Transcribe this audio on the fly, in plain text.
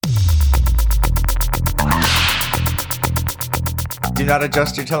Do not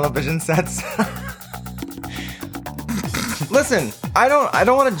adjust your television sets. Listen, I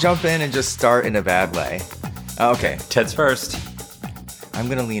don't want to jump in and just start in a bad way. Okay. Tits first. I'm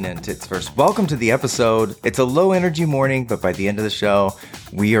going to lean in tits first. Welcome to the episode. It's a low energy morning, but by the end of the show,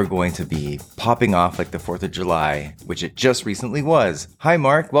 we are going to be popping off like the 4th of July, which it just recently was. Hi,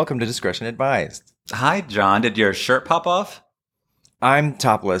 Mark. Welcome to Discretion Advised. Hi, John. Did your shirt pop off? I'm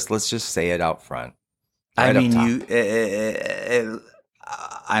topless. Let's just say it out front. Right, I mean,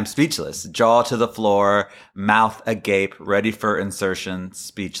 I'm speechless. Jaw to the floor, mouth agape, ready for insertion,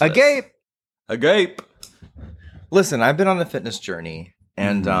 speechless. Agape. Listen, I've been on a fitness journey,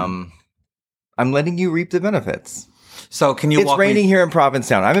 and I'm letting you reap the benefits. So can you It's raining here in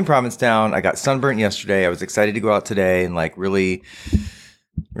Provincetown. I'm in Provincetown. I got sunburnt yesterday. I was excited to go out today and like really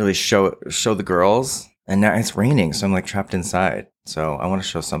show the girls. And now it's raining, so I'm like trapped inside. So I want to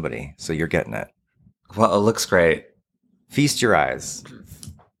show somebody. So you're getting it. Well, it looks great. Feast your eyes.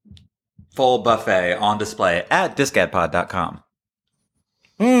 Full buffet on display at discadpod.com.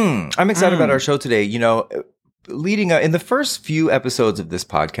 I'm excited about our show today. You know, leading up in the first few episodes of this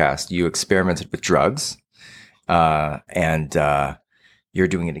podcast, you experimented with drugs, and you're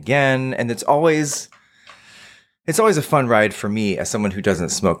doing it again. And it's always a fun ride for me as someone who doesn't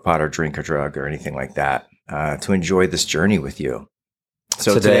smoke pot or drink a drug or anything like that, to enjoy this journey with you.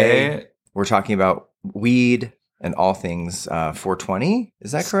 So today we're talking about weed and all things 420.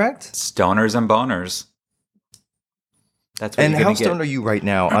 Is that correct? Stoners and boners. That's what. And how stoned are you right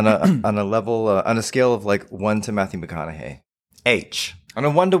now on a level on a scale of like 1 to Matthew McConaughey? H. On a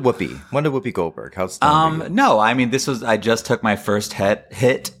 1 to Whoopi Goldberg. How stoned are you? No, I mean I just took my first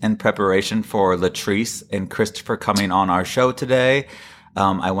hit in preparation for Latrice and Christopher coming on our show today.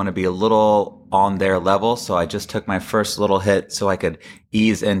 I want to be a little on their level, so I just took my first little hit so I could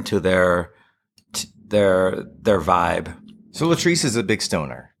ease into their vibe. So Latrice is a big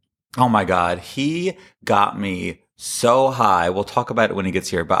stoner. Oh my God, he got me so high. We'll talk about it when he gets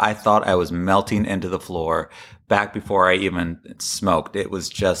here, but I thought I was melting into the floor back before I even smoked. It was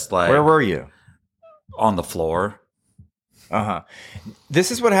just like... Where were you? On the floor. Uh-huh.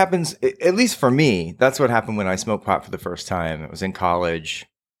 This is what happens, at least for me, that's what happened when I smoked pot for the first time. It was in college.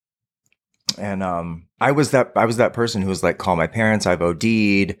 And I was that person who was like, call my parents, I've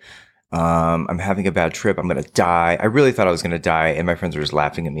OD'd. I'm having a bad trip. I'm going to die. I really thought I was going to die. And my friends were just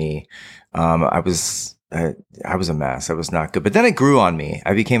laughing at me. I was a mess. I was not good. But then it grew on me.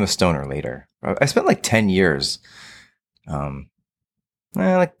 I became a stoner later. I spent like 10 years,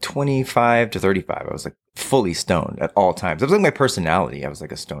 like 25 to 35. I was like fully stoned at all times. It was like my personality. I was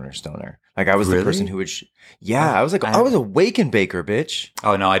like a stoner. Like I was the person who would, I was like, I was a wake and baker, bitch.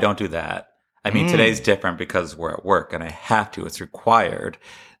 Oh no, I don't do that. I mean, today's different because we're at work and I have to. It's required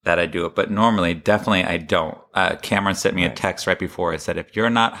that I do it. But normally, definitely I don't. Cameron sent me a text right before. I said, if you're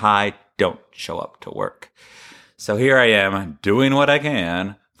not high, don't show up to work. So here I am doing what I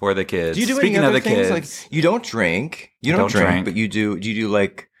can for the kids. Do you do Speaking any other of the things? kids, like you don't drink. You don't drink, but you do. Do you do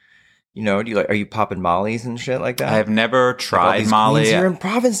like, are you popping mollies and shit like that? I have never tried Molly. You're in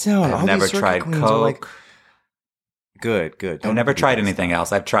Provincetown. I've never tried Coke. Good. I've never tried anything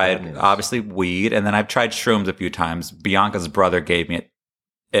else. I've tried obviously weed, and then I've tried shrooms a few times. Bianca's brother gave me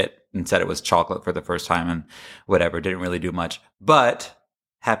it and said it was chocolate for the first time, and whatever, didn't really do much. But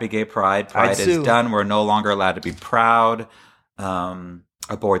happy gay pride. Pride is done. We're no longer allowed to be proud.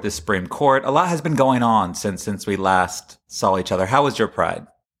 Aboard the Supreme Court. A lot has been going on since we last saw each other. How was your pride?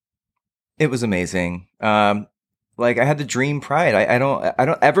 It was amazing. Like I had the dream pride. I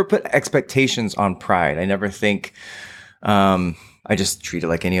don't ever put expectations on pride. I never think, I just treat it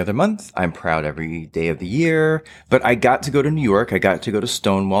like any other month. I'm proud every day of the year. But I got to go to New York. I got to go to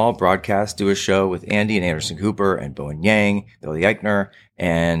Stonewall, broadcast, do a show with Andy and Anderson Cooper and Bowen Yang, Billy Eichner.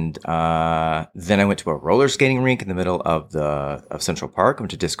 And then I went to a roller skating rink in the middle of Central Park. I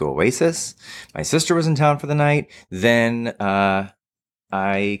went to Disco Oasis. My sister was in town for the night. Then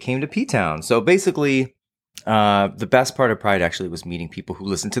I came to P-Town. So basically, the best part of Pride actually was meeting people who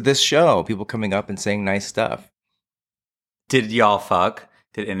listen to this show, people coming up and saying nice stuff. Did y'all fuck?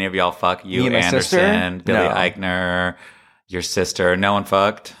 Did any of y'all fuck? You, Anderson, Billy Eichner, your sister. No one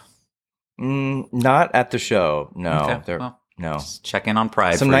fucked? Not at the show. No. Okay. No. Just check in on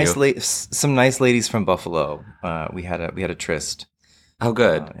Pride. Some nice ladies from Buffalo. We had a tryst. Oh,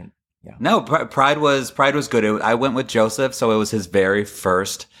 good. Yeah. No, Pride was good. I went with Joseph, so it was his very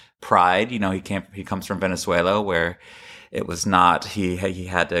first Pride. You know, he comes from Venezuela, where it was not. He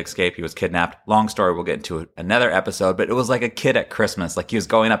had to escape. He was kidnapped. Long story. We'll get into another episode. But it was like a kid at Christmas. Like he was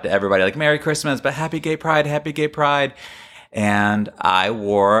going up to everybody, like Merry Christmas, but Happy Gay Pride, Happy Gay Pride. And I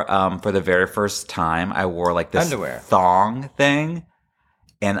wore, for the very first time, I wore like this underwear thong thing.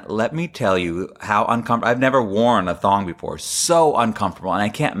 And let me tell you how uncomfortable. I've never worn a thong before. So uncomfortable. And I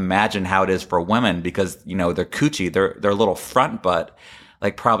can't imagine how it is for women because, you know, their coochie, their little front butt,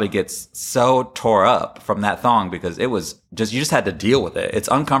 like probably gets so tore up from that thong because it was just, you just had to deal with it. It's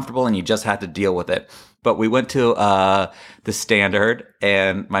uncomfortable and you just had to deal with it. But we went to the Standard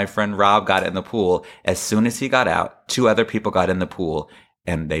and my friend Rob got in the pool. As soon as he got out, 2 other people got in the pool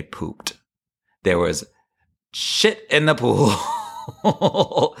and they pooped. There was shit in the pool.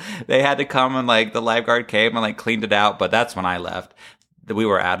 They had to come and like the lifeguard came and like cleaned it out. But that's when I left. We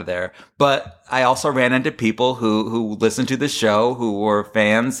were out of there. But I also ran into people who listened to the show, who were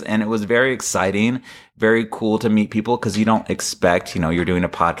fans, and it was very exciting, very cool to meet people because you don't expect, you know, you're doing a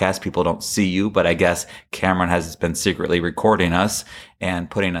podcast, people don't see you, but I guess Cameron has been secretly recording us and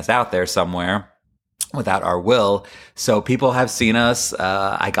putting us out there somewhere without our will. So people have seen us.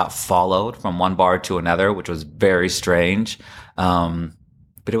 I got followed from one bar to another, which was very strange.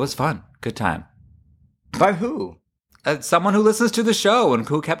 But it was fun. Good time. By who? Someone who listens to the show and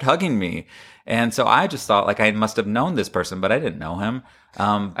who kept hugging me. And so I just thought like I must have known this person, but I didn't know him.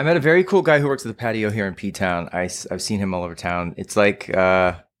 I met a very cool guy who works at the patio here in P-Town. I've seen him all over town. It's like,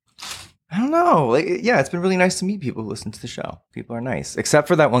 I don't know. Like, yeah, it's been really nice to meet people who listen to the show. People are nice. Except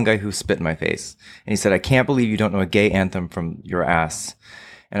for that one guy who spit in my face. And he said, I can't believe you don't know a gay anthem from your ass.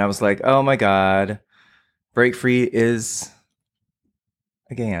 And I was like, oh my God. Break Free is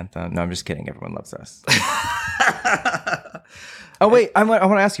a gay anthem. No, I'm just kidding. Everyone loves us. Oh, wait. I want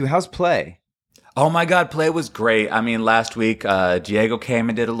to ask you, how's Play? Oh my God, Play was great. I mean, last week, Diego came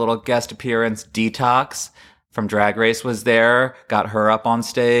and did a little guest appearance. Detox from Drag Race was there, got her up on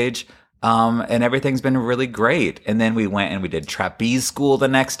stage. And everything's been really great. And then we went and we did trapeze school the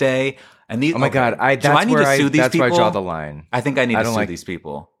next day. And these, oh my God, do I need to sue these that's people? Where I draw the line. I think I need to sue these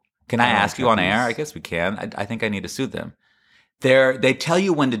people. Can I ask you on trapeze. air? I guess we can. I think I need to sue them. They tell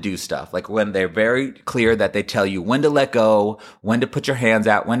you when to do stuff. Like when they're very clear that they tell you when to let go, when to put your hands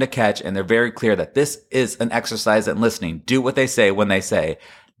out, when to catch. And they're very clear that this is an exercise in listening. Do what they say when they say.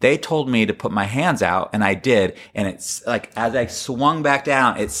 They told me to put my hands out and I did. And it's like, as I swung back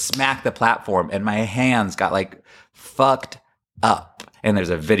down, it smacked the platform and my hands got like fucked up. And there's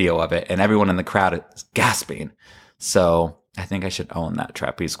a video of it and everyone in the crowd is gasping. So I think I should own that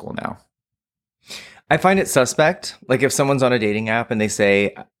trapeze school now. I find it suspect. Like if someone's on a dating app and they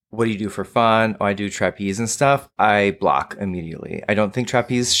say, what do you do for fun? Oh, I do trapeze and stuff. I block immediately. I don't think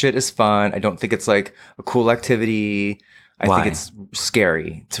trapeze shit is fun. I don't think it's like a cool activity. I think it's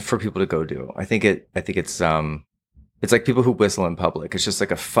scary for people to go do. I think it's like people who whistle in public. It's just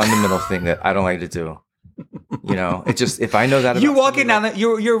like a fundamental thing that I don't like to do. You know, it just, if I know that. You're walking down that,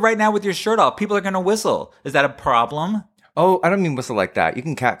 you're right now with your shirt off. People are going to whistle. Is that a problem? Oh, I don't mean whistle like that. You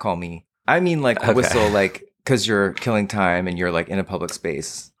can catcall me. I mean like whistle like because you're killing time and you're like in a public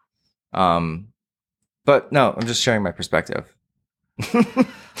space. But no, I'm just sharing my perspective.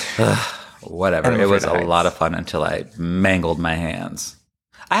 Whatever. It was a lot of fun until I mangled my hands.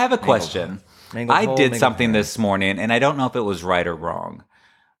 I have a question. I did something this morning and I don't know if it was right or wrong.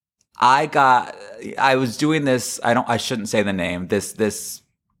 I was doing this, I shouldn't say the name, this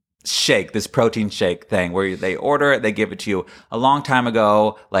shake, this protein shake thing where they order it, they give it to you. A long time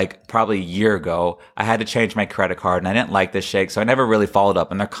ago, like probably a year ago, I had to change my credit card and I didn't like this shake. So I never really followed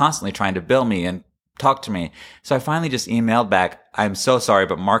up and they're constantly trying to bill me and talk to me. So I finally just emailed back, I'm so sorry,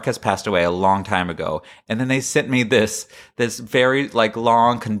 but Mark has passed away a long time ago. And then they sent me this very like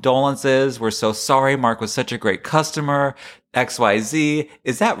long condolences. We're so sorry. Mark was such a great customer. XYZ.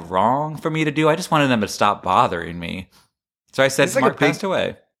 Is that wrong for me to do? I just wanted them to stop bothering me. So I said, Mark passed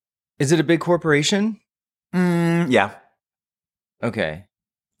away. Is it a big corporation? Yeah. Okay.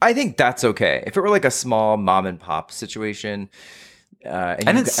 I think that's okay. If it were like a small mom and pop situation. I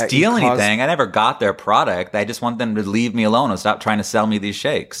didn't steal anything. I never got their product. I just want them to leave me alone and stop trying to sell me these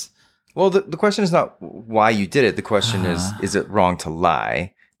shakes. Well, the question is not why you did it. The question is it wrong to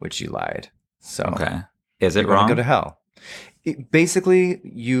lie? Which you lied. So okay. Is it wrong? Go to hell. Basically,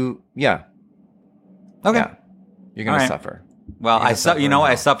 yeah. Okay. Yeah. You're going to suffer. Well, I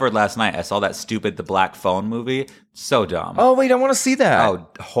suffered last night. I saw that stupid The Black Phone movie. So dumb. Oh, wait, I want to see that. Oh,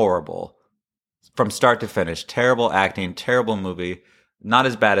 horrible. From start to finish. Terrible acting, terrible movie. Not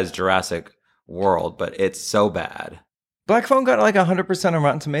as bad as Jurassic World, but it's so bad. Black Phone got like 100% on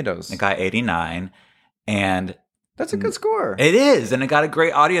Rotten Tomatoes. It got 89, and that's a good score. It is, and it got a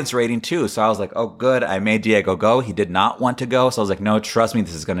great audience rating too. So I was like, oh, good. I made Diego go. He did not want to go. So I was like, no, trust me,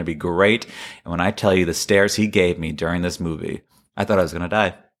 this is going to be great. And when I tell you the stares he gave me during this movie, I thought I was going to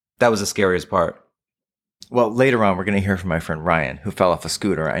die. That was the scariest part. Well, later on, we're going to hear from my friend Ryan, who fell off a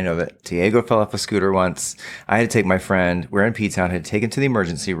scooter. I know that Diego fell off a scooter once. I had to take my friend. We're in P-Town. I had to take him to the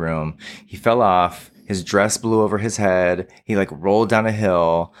emergency room. He fell off. His dress blew over his head. He like rolled down a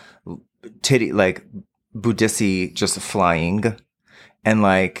hill. Titty, like Budissi just flying. And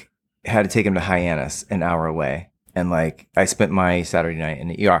like had to take him to Hyannis, an hour away. And like I spent my Saturday night in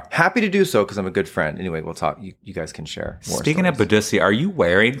the ER. Happy to do so because I'm a good friend. Anyway, we'll talk. You guys can share more Speaking stories. of Budissi, are you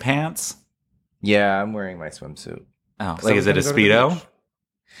wearing pants? Yeah, I'm wearing my swimsuit. Oh, like is it a Speedo?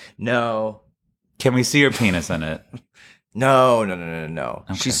 No. Can we see your penis in it? No.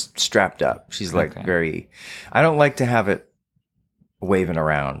 Okay. She's strapped up. She's like very, I don't like to have it waving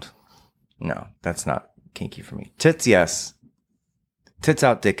around. No, that's not kinky for me. Tits, yes. Tits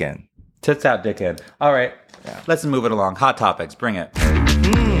out, dick in. Tits out, dick in. All right. Yeah. Let's move it along. Hot topics. Bring it.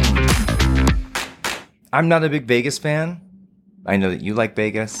 I'm not a big Vegas fan. I know that you like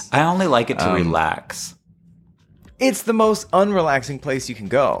Vegas. I only like it to relax. It's the most unrelaxing place you can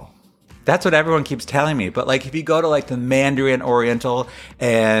go. That's what everyone keeps telling me. But like if you go to like the Mandarin Oriental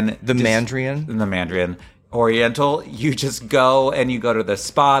and The Mandarin Oriental, you just go and you go to the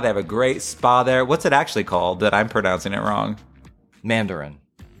spa. They have a great spa there. What's it actually called that I'm pronouncing it wrong? Mandarin.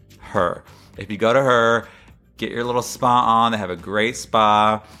 Her. If you go to her, get your little spa on. They have a great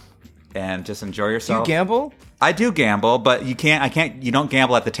spa and just enjoy Do yourself. you gamble? I do gamble, but you don't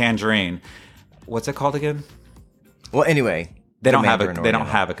gamble at the Tangerine. What's it called again? Well, anyway. They don't Mandarin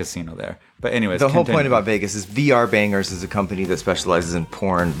have a casino there. But anyways, the whole continue. point about Vegas is VR Bangers is a company that specializes in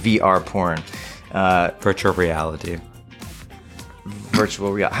porn, VR porn. Virtual reality.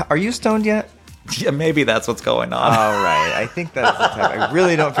 Virtual reality. Are you stoned yet? Yeah, maybe that's what's going on. All right. I think that's the type. I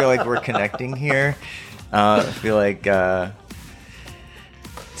really don't feel like we're connecting here. I feel like it's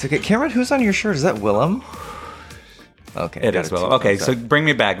okay. Cameron, who's on your shirt? Is that Willem? Okay. It is well. Okay, so bring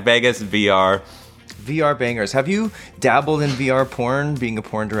me back. Vegas VR. VR Bangers. Have you dabbled in VR porn, being a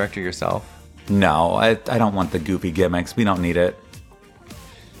porn director yourself? No, I don't want the goofy gimmicks. We don't need it.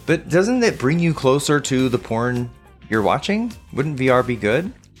 But doesn't it bring you closer to the porn you're watching? Wouldn't VR be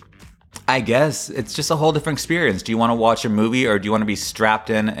good? I guess it's just a whole different experience. Do you want to watch a movie or do you want to be strapped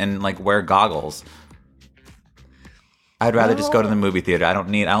in and like wear goggles? I'd rather just go to the movie theater. I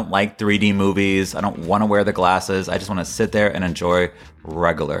don't like 3D movies. I don't want to wear the glasses. I just want to sit there and enjoy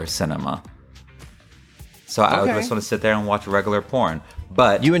regular cinema. So I would just want to sit there and watch regular porn.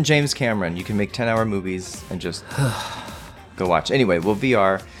 But you and James Cameron, you can make 10-hour movies and just go watch. Anyway, well,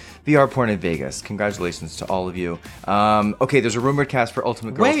 VR porn in Vegas. Congratulations to all of you. Okay, there's a rumored cast for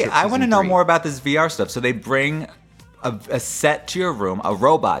Ultimate Girls Trip. Wait, I want to know 3. more about this VR stuff. So they bring a set to your room. A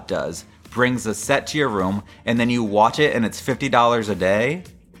robot brings a set to your room, and then you watch it, and it's $50 a day?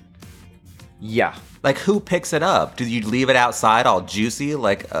 Yeah. Like, who picks it up? Do you leave it outside all juicy,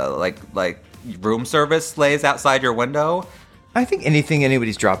 like room service lays outside your window? I think anything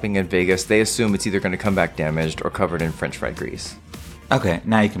anybody's dropping in Vegas, they assume it's either going to come back damaged or covered in French fry grease. Okay,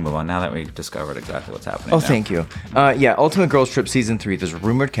 now you can move on. Now that we've discovered exactly what's happening. Oh, thank you. Yeah, Ultimate Girls Trip Season 3. There's a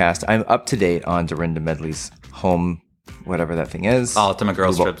rumored cast. I'm up to date on Dorinda Medley's home, whatever that thing is. Ultimate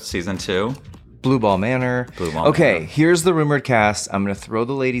Girls Trip Season 2. Blue Ball Manor. Okay, here's the rumored cast. I'm going to throw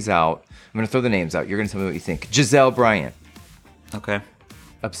the ladies out. I'm going to throw the names out. You're going to tell me what you think. Giselle Bryant. Okay.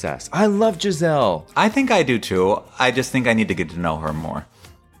 Obsessed. I love Giselle. I think I do too. I just think I need to get to know her more.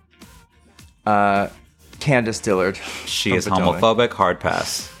 Candace Dillard. She is homophobic. Hard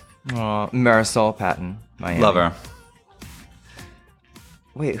pass. Marisol Patton. Miami. Love her.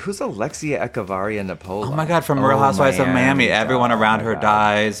 Wait, who's Alexia Echevarria Napola? Oh my God, from Real Housewives of Miami. Everyone around her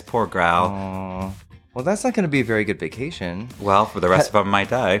dies. Poor gal. Well, that's not going to be a very good vacation. Well, for the rest of them might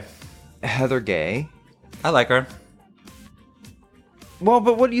die. Heather Gay. I like her. Well,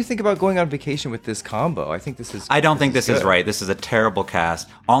 but what do you think about going on vacation with this combo? I think this is. I don't think this is right. This is a terrible cast,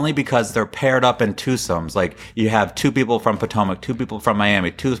 only because they're paired up in twosomes. Like you have 2 people from Potomac, 2 people from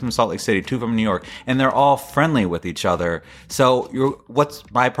Miami, 2 from Salt Lake City, 2 from New York, and they're all friendly with each other. So what's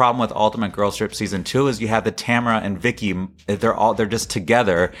my problem with Ultimate Girls Trip Season 2 is you have the Tamara and Vicky. They're just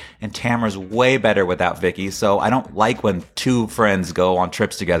together, and Tamara's way better without Vicky. So I don't like when 2 friends go on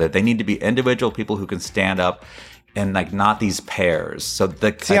trips together. They need to be individual people who can stand up. And like not these pairs. So the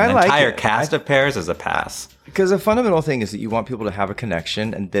entire cast of pairs is a pass. Because a fundamental thing is that you want people to have a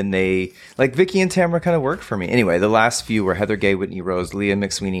connection, and then they like Vicky and Tamara kind of work for me. Anyway, the last few were Heather Gay, Whitney Rose, Leah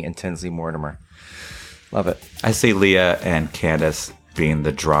McSweeney, and Tinsley Mortimer. Love it. I see Leah and Candace being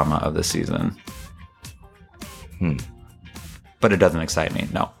the drama of the season. But it doesn't excite me.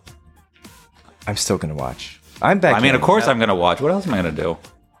 No. I'm still gonna watch. I'm back. I mean, of course I'm gonna watch. What else am I gonna do?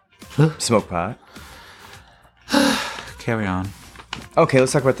 Smoke pot. Carry on. Okay,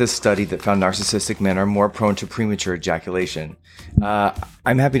 let's talk about this study that found narcissistic men are more prone to premature ejaculation.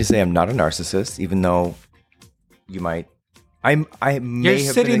 I'm happy to say I'm not a narcissist, even though you might. I may You're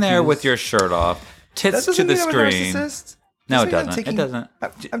have sitting been there accused. with your shirt off, That tits doesn't to the mean I'm a screen. narcissist. No, it Doesn't mean I'm doesn't. taking- It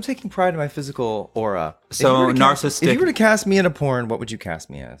doesn't. I'm taking pride in my physical aura. So If you were to cast- narcissistic- If you were to cast me in a porn, what would you cast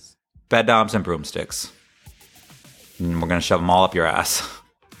me as? Bed knobs and broomsticks. And we're going to shove them all up your ass.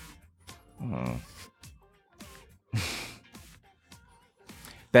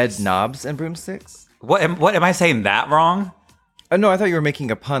 Bed knobs and broomsticks? What am I saying that wrong? No, I thought you were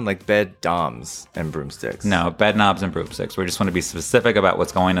making a pun like bed doms and broomsticks. No, bed knobs and broomsticks. We just want to be specific about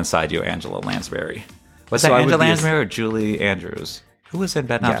what's going inside you, Angela Lansbury. Was So that I would Angela be a- Lansbury or Julie Andrews? Who was in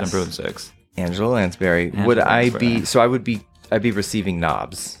bed knobs and Yes. broomsticks? Angela Lansbury. Angela Would I Lansbury. be? So I'd be receiving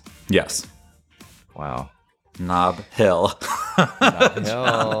knobs. Yes. Wow. Knob Hill.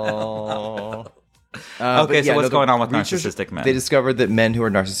 No. Okay, so what's going on with research- narcissistic men? They discovered that men who are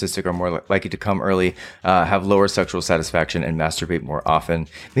narcissistic are more likely to come early, have lower sexual satisfaction, and masturbate more often.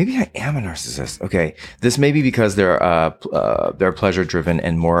 Maybe I am a narcissist. Okay, this may be because they're pleasure driven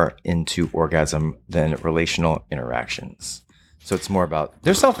and more into orgasm than relational interactions. So it's more about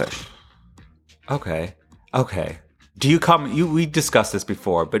they're selfish. Okay. Do you come? We discussed this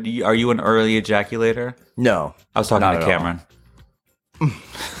before, but are you an early ejaculator? No, I was talking not to at all. Cameron.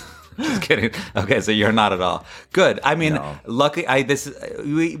 Just kidding. Okay, so you're not at all. Good. I mean, No. luckily,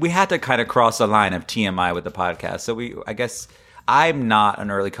 we had to kind of cross the line of TMI with the podcast. So I guess I'm not an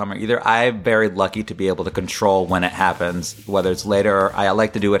early comer either. I'm very lucky to be able to control when it happens, whether it's later or I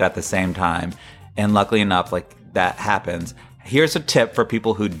like to do it at the same time. And luckily enough, like that happens. Here's a tip for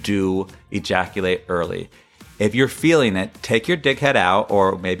people who do ejaculate early. If you're feeling it, take your dick head out,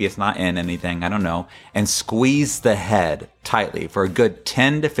 or maybe it's not in anything, I don't know, and squeeze the head tightly for a good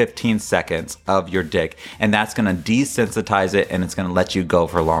 10 to 15 seconds of your dick. And that's going to desensitize it, and it's going to let you go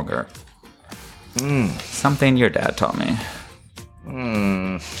for longer. Something your dad taught me.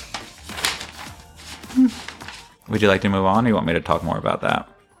 Would you like to move on, or you want me to talk more about that?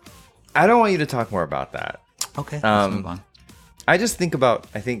 I don't want you to talk more about that. Okay, let's move on. I just think about.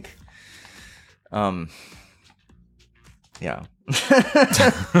 I think. Yeah.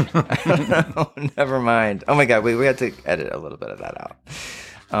 Never mind. Oh my god, we had to edit a little bit of that out.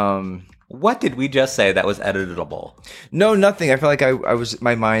 What did we just say that was editable? No, nothing. I feel like I was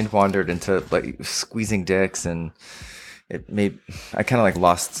my mind wandered into like squeezing dicks, and it made I kind of like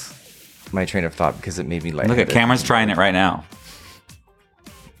lost my train of thought because it made me like Look at Cameron's trying it right now.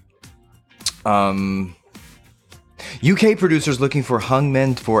 UK producers looking for hung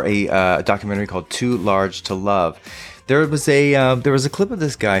men for a documentary called Too Large to Love. There was a clip of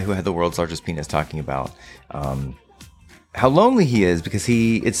this guy who had the world's largest penis talking about how lonely he is because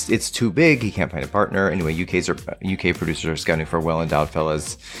it's too big. He can't find a partner. Anyway, UK producers are scouting for well-endowed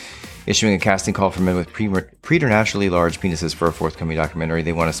fellas, issuing a casting call for men with preternaturally large penises for a forthcoming documentary.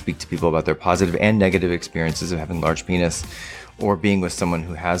 They want to speak to people about their positive and negative experiences of having large penis or being with someone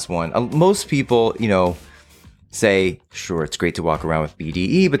who has one. Most people, say, sure, it's great to walk around with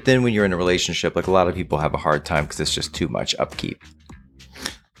BDE, but then when you're in a relationship, like a lot of people have a hard time because it's just too much upkeep.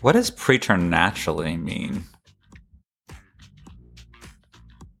 What does preternaturally mean?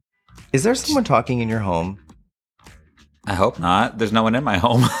 Is there someone talking in your home? I hope not. There's no one in my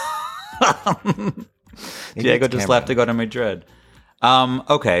home. Maybe Diego it's just Cameron. left to go to Madrid.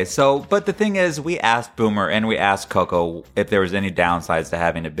 Okay, but the thing is, we asked Boomer and we asked Coco if there was any downsides to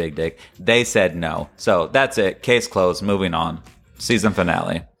having a big dick. They said no. So that's it. Case closed. Moving on. Season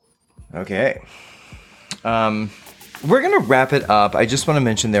finale. Okay. We're going to wrap it up. I just want to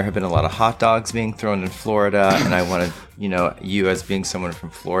mention there have been a lot of hot dogs being thrown in Florida, and I want to, you as being someone from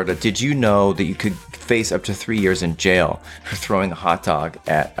Florida, did you know that you could face up to 3 years in jail for throwing a hot dog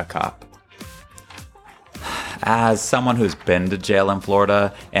at a cop? As someone who's been to jail in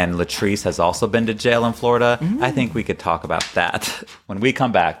Florida, and Latrice has also been to jail in Florida, I think we could talk about that when we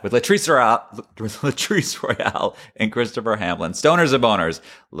come back with Latrice Royale and Christopher Hamlin. Stoners and boners.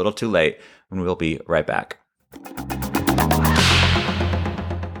 A little too late, and we'll be right back.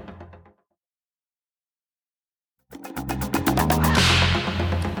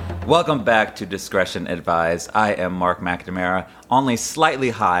 Welcome back to Discretion Advised. I am Mark McNamara, only slightly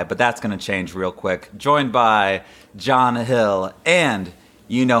high, but that's going to change real quick. Joined by John Hill, and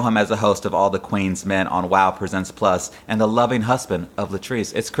you know him as the host of All the Queen's Men on WoW Presents Plus, and the loving husband of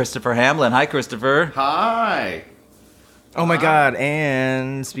Latrice. It's Christopher Hamlin. Hi, Christopher. Hi. Oh my God!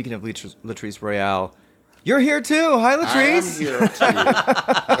 And speaking of Latrice Royale, you're here too. Hi, Latrice. I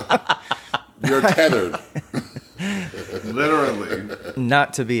am here too. You're tethered. Literally.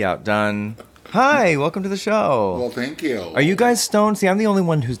 Not to be outdone. Hi, welcome to the show. Well, thank you. Are you guys stoned? See, I'm the only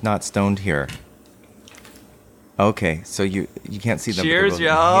one who's not stoned here. Okay, so you can't see them. Cheers, but they're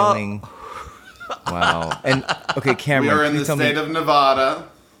y'all. inhaling. Wow. And okay, Cameron, We are in please the tell me- state of Nevada.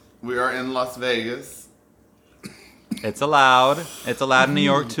 We are in Las Vegas. It's allowed. It's allowed in New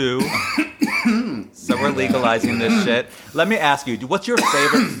York too. So we're legalizing this shit. Let me ask you, what's your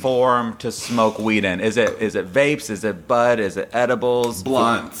favorite form to smoke weed in? Is it vapes? Is it bud? Is it edibles?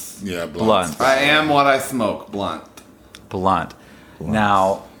 Blunts. Yeah, Blunt. I am what I smoke. Blunt. Blunt.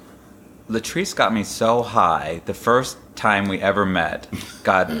 Now, Latrice got me so high the first time we ever met.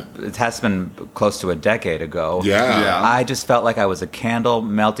 God, it has been close to a decade ago. Yeah. I just felt like I was a candle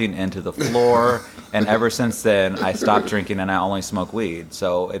melting into the floor, and ever since then, I stopped drinking and I only smoke weed.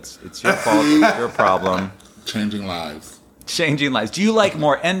 So it's your fault, it's your problem. Changing lives. Changing lives. Do you like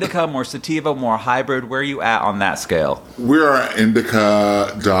more indica, more sativa, more hybrid? Where are you at on that scale? We're an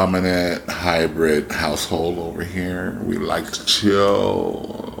indica dominant hybrid household over here. We like to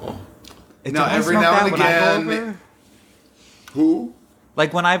chill. Do No, I every smoke now that and when I go again- over? Who?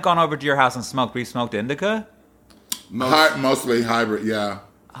 Like when I've gone over to your house and smoked, we smoked indica? Mostly hybrid, yeah.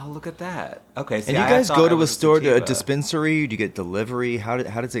 Oh, look at that. Okay, see, And you I guys thought go it to a was store, to a sativa. dispensary? Do you get delivery? How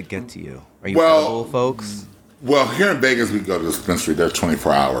does it get to you? Are you Well- edible, folks? Well, here in Vegas, we go to the dispensary. They're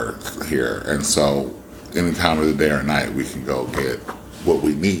 24 hours here. And so any time of the day or night, we can go get what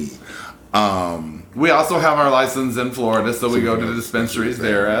we need. We also have our license in Florida, so we go to the dispensaries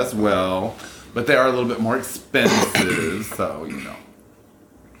there as well. But they are a little bit more expensive, so you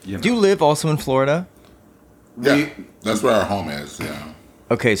know. Do you live also in Florida? Yeah, that's where our home is, yeah.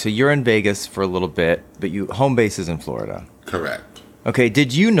 Okay, so you're in Vegas for a little bit, but home base is in Florida. Correct. Okay,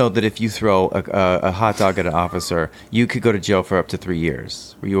 did you know that if you throw a hot dog at an officer, you could go to jail for up to 3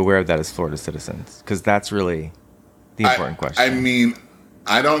 years? Were you aware of that as Florida citizens? Because that's really the important question. I mean,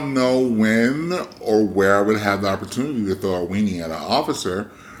 I don't know when or where I would have the opportunity to throw a weenie at an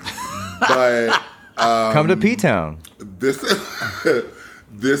officer, but Come to P-Town. this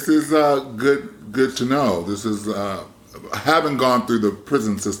this is good to know. This is having gone through the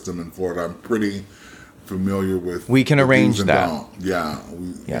prison system in Florida, I'm pretty familiar with. We can the arrange do's and that. don't. Yeah,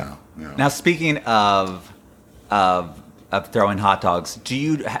 Yeah. Now, speaking of throwing hot dogs, do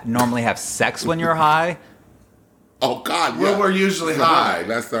you normally have sex when you're high? Oh God! Well, yeah. we're usually high.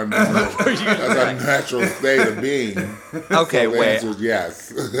 That's our natural state of being. Okay, So the wait. answer is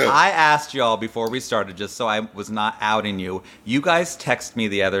yes. I asked y'all before we started, just so I was not outing you. You guys texted me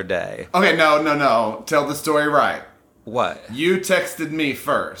the other day. Okay, no. Tell the story right. What? You texted me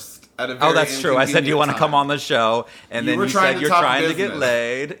first. At a very Oh, that's true. I said, "Do you want to come on the show?" And You then were you trying said, to "You're talk trying to get business.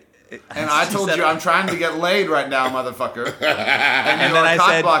 laid." And I told said- you I'm trying to get laid right now, motherfucker. And you then are I cock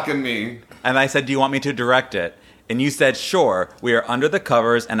said- blocking me. And I said, "Do you want me to direct it?" And you said, "Sure." We are under the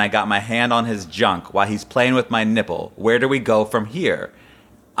covers, and I got my hand on his junk while he's playing with my nipple. Where do we go from here?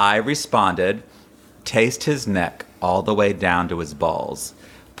 I responded, "Taste his neck all the way down to his balls.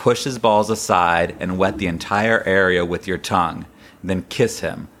 Push his balls aside and wet the entire area with your tongue. Then kiss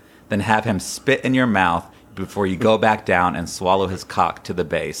him. Then have him spit in your mouth before you go back down and swallow his cock to the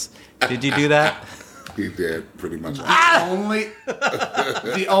base." Did you do that? He did pretty much. The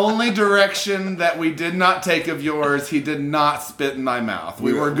only direction that we did not take of yours, he did not spit in my mouth.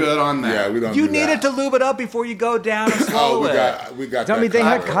 We were good on that. Yeah, we don't. You do needed that. to lube it up before you go down and Oh, swallow it. we got. Dummy, that they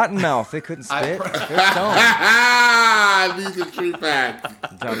had covered. cotton mouth. They couldn't spit. They're stoned. Ah, these are true facts.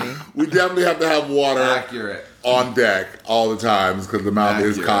 Dummy. We definitely have to have water Accurate. on deck all the times because the mouth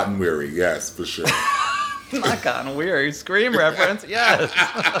is Accurate. cotton weary. Yes, for sure. Not gotten weird. Scream reference. Yes.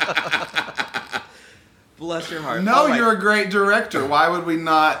 Bless your heart. No, All right. you're a great director. Why would we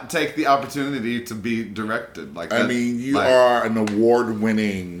not take the opportunity to be directed like that? I mean, you Like, are an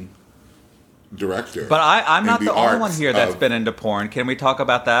award-winning director. But I'm in not the only one arts here that's of- been into porn. Can we talk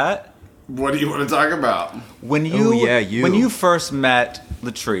about that? What do you want to talk about? When you, Oh, yeah, you. when you first met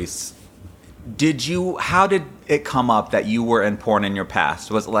Latrice, how did it come up that you were in porn in your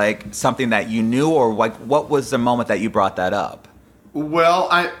past? Was it like something that you knew, or like what was the moment that you brought that up? Well,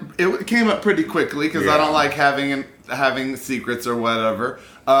 it came up pretty quickly because I Yeah. don't like having secrets or whatever.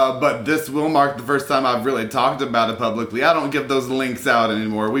 But this will mark the first time I've really talked about it publicly. I don't give those links out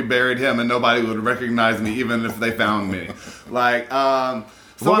anymore. We buried him, and nobody would recognize me even if they found me. Like, so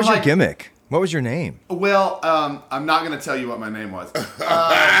What was I'm your like, gimmick? What was your name? Well, I'm not going to tell you what my name was.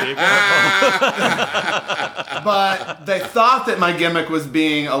 But they thought that my gimmick was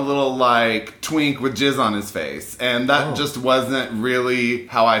being a little like twink with jizz on his face. And that just wasn't really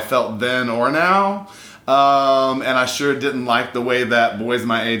how I felt then or now. And I sure didn't like the way that boys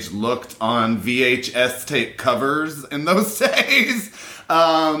my age looked on VHS tape covers in those days.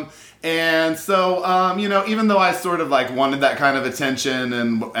 And so, even though I sort of like wanted that kind of attention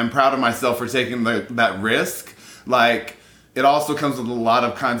and I'm proud of myself for taking that risk, like it also comes with a lot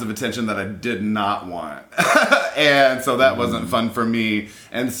of kinds of attention that I did not want. And so that wasn't fun for me.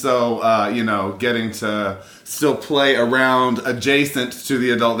 And so, getting to still play around adjacent to the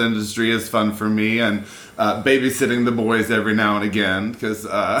adult industry is fun for me. And babysitting the boys every now and again because,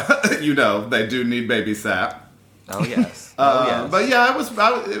 they do need babysat. Oh, yes. Yes. But yeah, it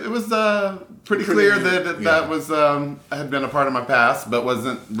was pretty clear that was had been a part of my past, but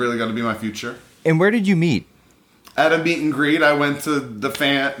wasn't really going to be my future. And where did you meet? At a meet and greet, I went to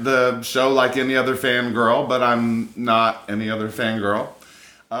the show like any other fangirl, but I'm not any other fangirl.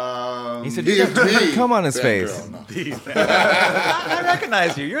 He said, "You got cum on his face." Girl, no. I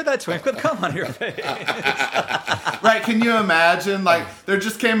recognize you. You're that twink with cum on your face. Right? Can you imagine? Like, there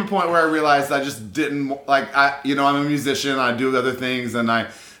just came a point where I realized I just didn't like. I'm a musician. I do other things, and I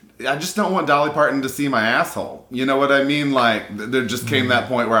just don't want Dolly Parton to see my asshole. You know what I mean? Like, there just came that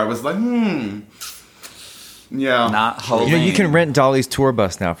point where I was like, yeah. Not holding. You can rent Dolly's tour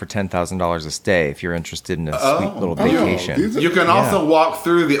bus now for $10,000 a stay if you're interested in a sweet little vacation. You can also walk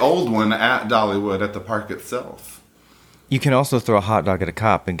through the old one at Dollywood at the park itself. You can also throw a hot dog at a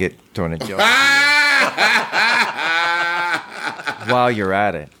cop and get thrown in jail while you're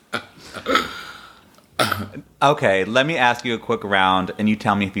at it. Okay, let me ask you a quick round, and you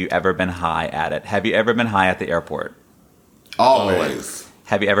tell me if you've ever been high at it. Have you ever been high at the airport? Always.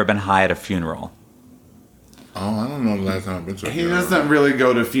 Have you ever been high at a funeral? Oh, I don't know the last time I've been to a He funeral. doesn't really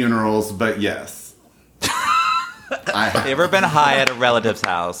go to funerals, but yes. Have you ever been high at a relative's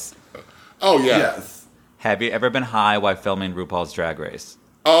house? Oh, yeah. Yes. Have you ever been high while filming RuPaul's Drag Race?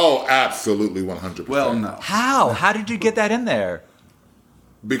 Oh, absolutely 100%. Well, no. How? How did you get that in there?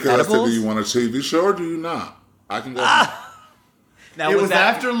 Because I said, Edibles? do you want a TV show or do you not? I can go. Now, It was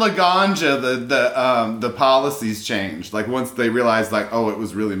that- after Laganja the policies changed. Like once they realized, like, oh, it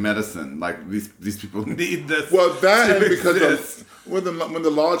was really medicine. Like these people need this. Well, that to and because exist. when the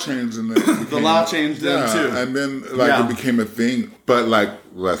law changed and then The law changed then, too. and then Yeah. it became a thing. But like,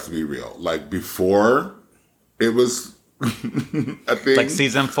 let's be real. Like before, it was a thing. like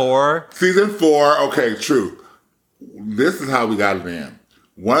season 4? Season 4. Okay, true. This is how we got it in.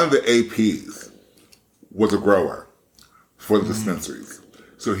 One of the APs was a grower for the dispensaries.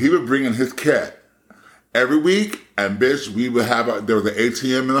 So he would bring in his kit every week, and bitch, we would have there was an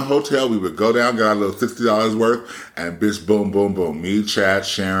ATM in the hotel. We would go down, get our little $60 worth, and bitch, boom, boom, boom. Me, Chad,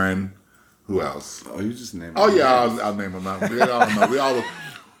 Sharon, who else? Oh, you just named. Oh yeah, I'll name them out. We all know. We all.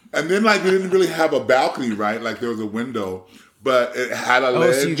 And then like we didn't really have a balcony, right? Like there was a window, but it had a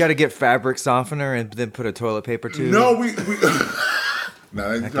ledge. So you got to get fabric softener and then put a toilet paper tube? No, we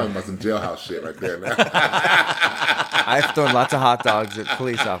now you're talking about some jailhouse shit right there. Now. I've thrown lots of hot dogs at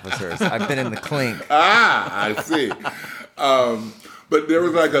police officers. I've been in the clink. I see. But there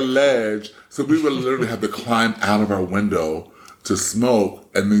was like a ledge, so we would literally have to climb out of our window to smoke,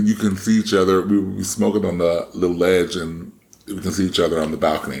 and then you can see each other. We would be smoking on the little ledge, and we can see each other on the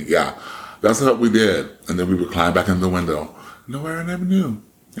balcony. Yeah, that's what we did, and then we would climb back in the window. Nowhere I never knew.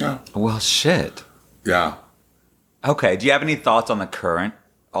 Yeah, Well, shit. yeah, Okay, do you have any thoughts on the current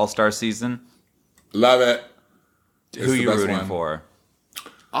All-Star season? love it. Who It's are the you best rooting one. for?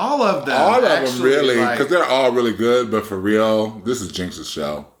 All of them. All of them actually, really, like- because they're all really good. But for real, this is Jinx's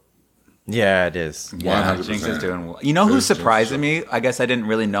show. Yeah, it is. Yeah, 100%. Jinx is doing well. You know who's Jinx is surprising me? I guess I didn't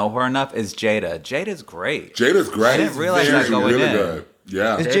really know her enough, is Jada. Jada's great. Jada's great. I didn't realize She's that going really in. good.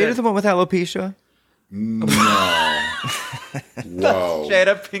 Yeah. Is Jada the one with alopecia? No. Whoa.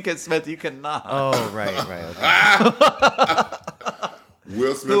 Jada Pinkett Smith, you cannot. Oh, right. Okay.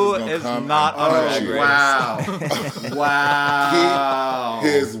 Will Smith Who is gonna is come not and on punch Drag you. Race. Wow. Wow.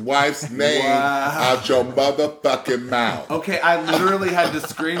 His wife's name Wow. out your motherfucking mouth. Okay, I literally had to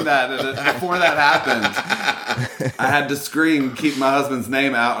scream that before that happened. I had to scream, keep my husband's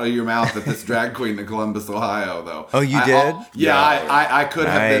name out of your mouth at this drag queen in Columbus, Ohio, though. Oh, you did? I could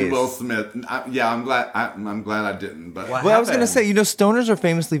have been Nice. Will Smith. I'm glad I didn't. But What Well, I was going to happened? say, stoners are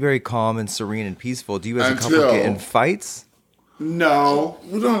famously very calm and serene and peaceful. Do you as a couple Until- get in fights? no.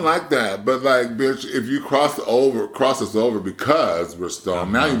 We don't like that, but like, bitch, if you cross us over because we're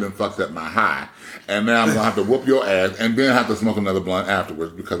stoned, now you've been fucked up my high, and now I'm gonna have to whoop your ass, and then have to smoke another blunt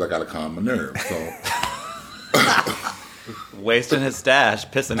afterwards because I gotta calm my nerves. So Wasting his stash,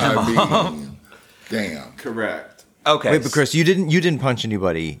 pissing him I off. mean, damn. Correct. Okay. Wait, but Chris, you didn't punch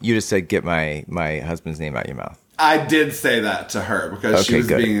anybody. You just said, get my husband's name out your mouth. I did say that to her because she Okay, was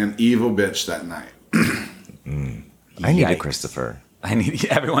good. being an evil bitch that night. I need a Yikes. Christopher.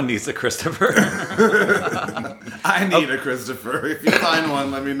 Everyone needs a Christopher. I need a Christopher. If you find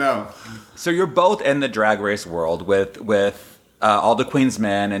one, let me know. So you're both in the Drag Race world with All the Queen's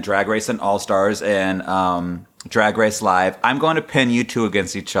Men and Drag Race and All Stars and Drag Race Live. I'm going to pin you two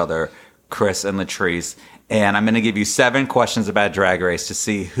against each other, Chris and Latrice, and I'm going to give you 7 questions about Drag Race to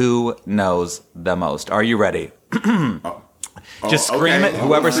see who knows the most. Are you ready? Just scream it.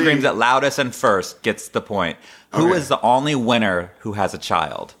 Whoever screams it loudest and first gets the point. Who is the only winner who has a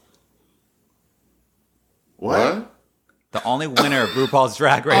child? What? The only winner of RuPaul's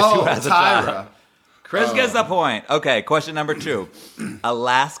Drag Race who has a Tyra. child. Chris gets the point. Okay, question number 2.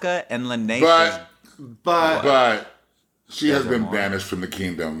 Alaska and Linacia's... But she has been banished from the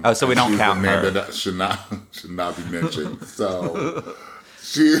kingdom. Oh, so we don't She's count a name her. that should not be mentioned. So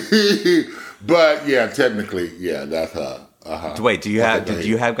but yeah, technically, yeah, that's her. Wait, do you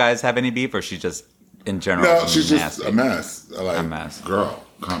have guys have any beef, or she just in general? No, she's nasty? just a mess. Like, A mess. Girl,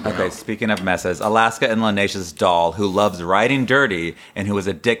 calm down. Okay, speaking of messes, Alaska and Linacia's doll, who loves riding dirty and who is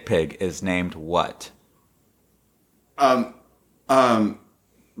a dick pig, is named what?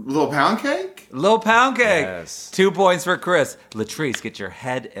 Little Pound Cake? Lil Pound Cake. Yes. 2 points for Chris. Latrice, get your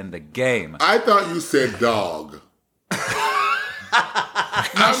head in the game. I thought you said dog.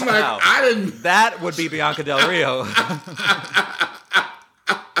 I'm like, No. I didn't. That would be Bianca Del Rio.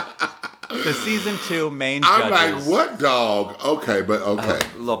 The season 2 main I'm judges. like, what dog? Okay, but okay.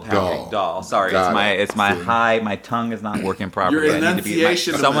 Little Pound Cake doll. Sorry, Got it's my See? high. My tongue is not working properly. Your I need to be-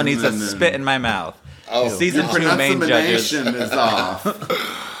 enunciation someone needs to and- spit in my mouth. Oh, Season 2 main judges. Pronunciation is off.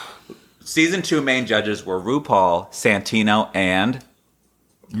 Season 2 main judges were RuPaul, Santino, and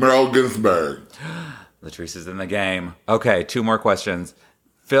Merle Ginsburg. Latrice is in the game. Okay, 2 more questions.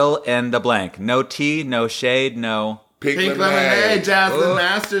 Fill in the blank. No tea, no shade, no... Pink Pink Lemonade, Jasmine Oh.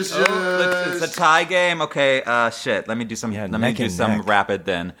 Masters. It's a tie game. Okay, shit. Let me do some. Yeah, let me neck do and some neck. rapid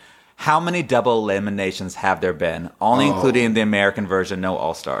then. How many double eliminations have there been? Only including the American version. No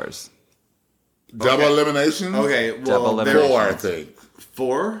All Stars. Double elimination? Okay, well, Double there's 4, I think.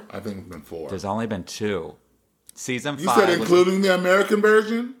 4? I think it's been 4. There's only been 2. Season You 5 said was including the American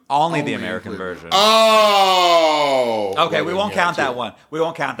version? only the American version. Oh! Okay, we won't count that one. We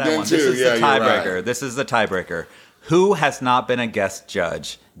won't count that Then one. two, This is yeah, the you're tiebreaker. right. This is the tiebreaker. Who has not been a guest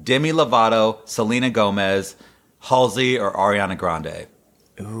judge? Demi Lovato, Selena Gomez, Halsey, or Ariana Grande?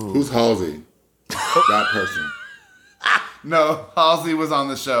 Who's Halsey? That person. No, Halsey was on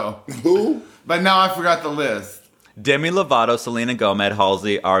the show. Who? But now I forgot the list. Demi Lovato, Selena Gomez,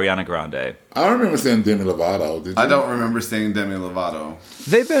 Halsey, Ariana Grande. I don't remember saying Demi Lovato. Did you? I don't remember seeing Demi Lovato.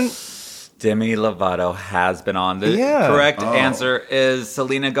 They've been. Demi Lovato has been on. The Yeah. correct Oh. answer is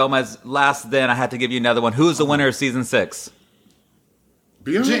Selena Gomez. Last then, I had to give you another one. Who's the winner of season 6?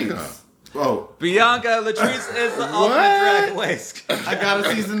 Bianca. Jinx. Oh, Bianca Latrice is the ultimate drag race. I got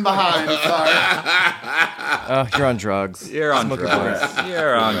a season behind. Sorry. You're on drugs. You're on Smoking drugs.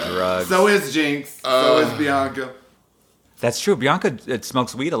 You're on drugs. So is Jinx. So is Bianca. That's true. Bianca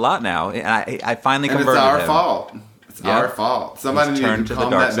smokes weed a lot now. And I finally And it's converted our him. fault. It's Yeah. our fault. Somebody He's needs turned to to the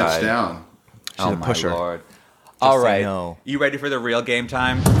calm dark that bitch side. down. Oh a my pusher. lord. All say right. no. You ready for the real game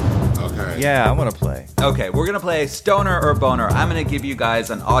time? Okay. Yeah, I want to play. Okay, we're gonna play Stoner or Boner. I'm gonna give you guys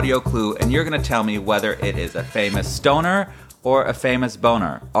an audio clue, and you're gonna tell me whether it is a famous stoner or a famous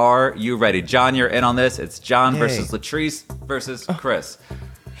boner. Are you ready? John, you're in on this. It's John Yay. versus Latrice versus Chris.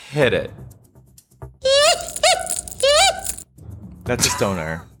 Hit it. That's a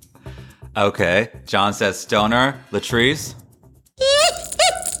stoner. Okay, John says stoner. Latrice?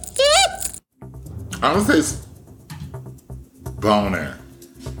 I'm going to say boner.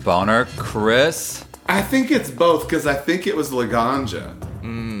 Boner. Chris? I think it's both because I think it was Laganja.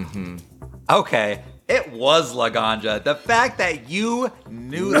 Okay, it was Laganja. The fact that you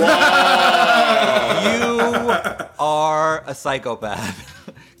knew that, you are a psychopath.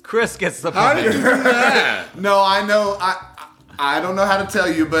 Chris gets the How point. did you do that? No, I know. I don't know how to tell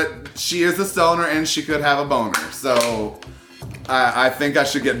you, but she is a stoner and she could have a boner. So I think I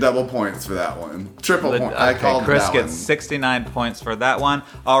should get double points for that one. Triple point. I called Chris that gets one. 69 points for that one.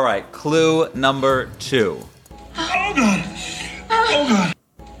 All right, clue number 2.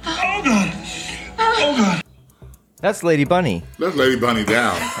 That's Lady Bunny. Let's Lady Bunny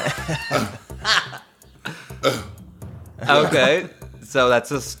down. Okay, so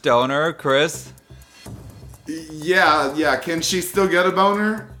that's a stoner, Chris. Yeah. Can she still get a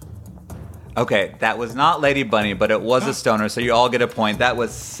boner? Okay, that was not Lady Bunny, but it was a stoner, so you all get a point. That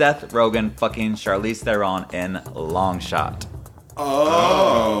was Seth Rogen fucking Charlize Theron in Long Shot.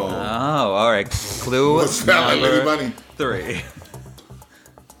 Oh. Oh, all right. Clue What's that like, Lady number Bunny? 3.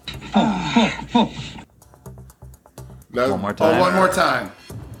 That's One more time. One more time.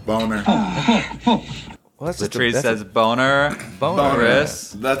 boner. Well, that's just Latrice says boner. boner.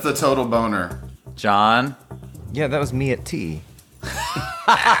 Chris. That's a total boner. John. Yeah, that was me at T.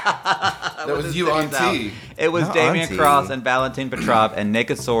 That was you on T. It was Not Damian on T. Cross and Valentin Petrov and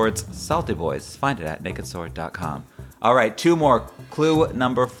Naked Swords Salty Boys. Find it at nakedsword.com. All right, 2 more. Clue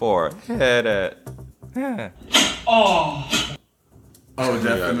number 4. Hit it. Yeah. Oh,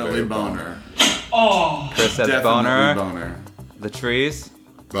 definitely boner. Chris says Definitely boner. boner. Latrice.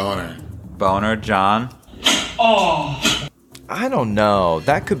 Boner. Boner. John. I don't know.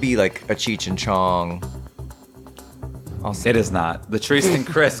 That could be like a Cheech and Chong. I'll say It is not. Latrice and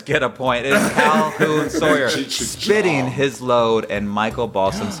Chris get a point. It is Calhoun Sawyer spitting his load in Michael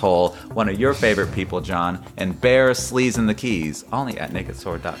Balsam's hole. One of your favorite people, John. And Bear Sleaze in the Keys. Only at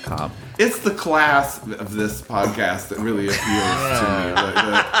nakedsword.com. It's the class of this podcast that really appeals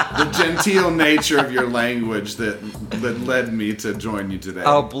to me. The genteel nature of your language that led me to join you today.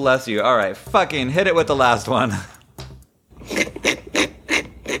 Oh, bless you. All right. Fucking hit it with the last one.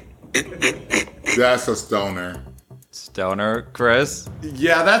 That's a stoner. Stoner. Chris.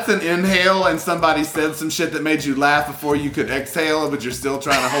 Yeah, that's an inhale, and somebody said some shit that made you laugh before you could exhale, but you're still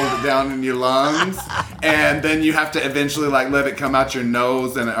trying to hold it down in your lungs, and then you have to eventually like let it come out your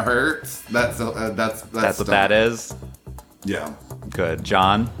nose, and it hurts. That's That's what stoner. that is. Yeah. Good.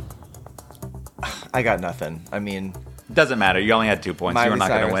 John. I got nothing. I mean, Doesn't matter. You only had 2 points. Miley You were not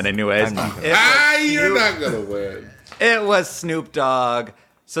going to Cyrus. win anyways. I'm not gonna- You're not gonna win. It was Snoop Dogg.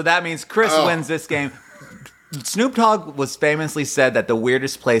 So that means Chris wins this game. Snoop Dogg was famously said that the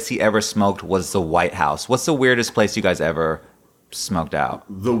weirdest place he ever smoked was the White House. What's the weirdest place you guys ever smoked out?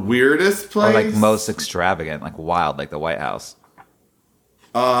 The weirdest Or place? like most extravagant, like wild, like the White House?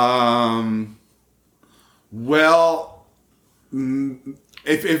 Well,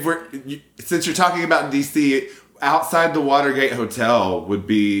 if we're since you're talking about DC, outside the Watergate Hotel would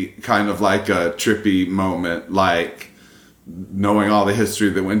be kind of like a trippy moment, like knowing all the history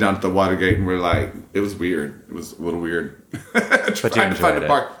that went down to the Watergate, and we're like, it was weird. It was a little weird. But you enjoyed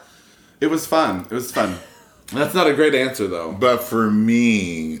it. It was fun. It was fun. That's not a great answer though. But for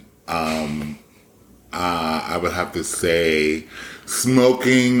me, I would have to say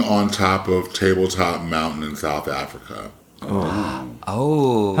smoking on top of Tabletop Mountain in South Africa.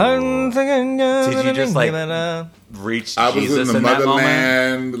 Oh. did you just, like, Reach I was Jesus in the that moment?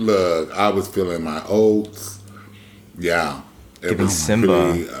 motherland. Look, I was feeling my oats. Yeah. It Give me was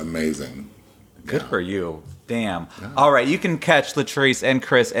Simba. pretty amazing. Good for you. Damn. All right, you can catch Latrice and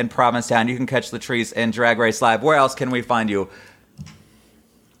Chris in Provincetown. You can catch Latrice in Drag Race Live. Where else can we find you?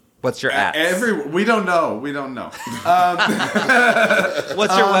 What's your at? We don't know. We don't know.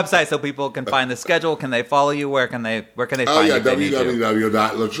 What's your website so people can find the schedule? Can they follow you? Where can they find you? if they need you?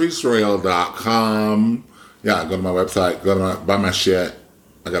 www.latriceroyal.com. Yeah, go to my website. Buy my shit.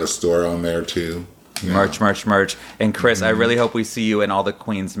 I got a store on there too. Yeah. Merch. And Chris, I really hope we see you in All the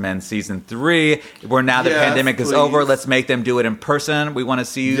Queen's Men season 3. Where now the Yes, pandemic is please. over, let's make them do it in person. We want to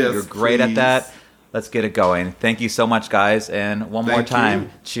see you. Yes, You're great at please. that. Let's get it going. Thank you so much, guys. And one more Thank time, you.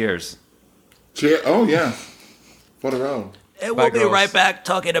 cheers. Oh yeah, for the road. And Bye, we'll be girls. right back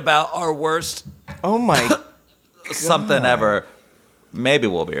talking about our worst Oh my. something ever. Maybe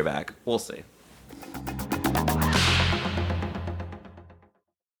we'll be back. We'll see.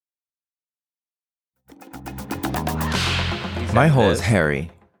 My hole is hairy.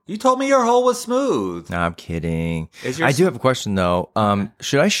 You told me your hole was smooth. No, I'm kidding. Is your I do have a question though.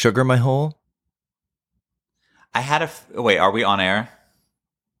 Should I sugar my hole? I had wait, are we on air?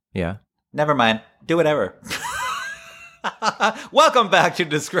 Yeah. Never mind. Do whatever. Welcome back to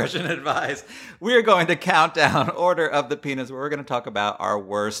Discretion Advised. We are going to count down Order of the Penis, where we're going to talk about our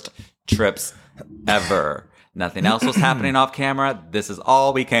worst trips ever. Nothing else was happening off camera. This is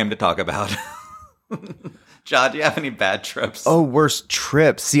all we came to talk about. John, do you have any bad trips? Oh, worst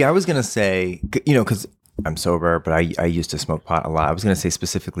trips. See, I was gonna say, because I'm sober, but I used to smoke pot a lot. I was gonna say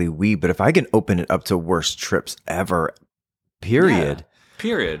specifically weed, but if I can open it up to worst trips ever, period. Yeah.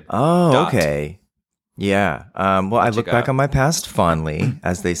 Period. Oh, Dot. okay. Yeah. Well, I look got? back on my past fondly,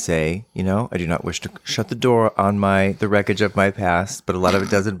 as they say. I do not wish to shut the door on the wreckage of my past, but a lot of it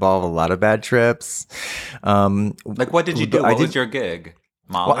does involve a lot of bad trips. Like, what did you do? I What was did- your gig?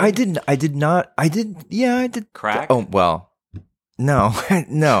 Molly? Well, I did not. I did Crack? Oh well, no,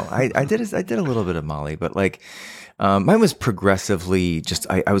 no. I did a little bit of Molly, but like, mine was progressively just.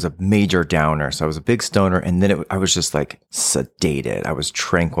 I was a major downer, so I was a big stoner, and then I was just like sedated. I was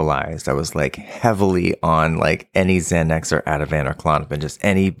tranquilized. I was like heavily on like any Xanax or Ativan or Klonopin, just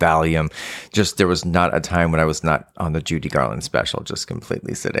any Valium. Just there was not a time when I was not on the Judy Garland special, just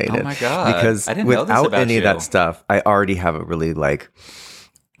completely sedated. Oh my God. Because I didn't know this without about any of you. that stuff, I already have a really like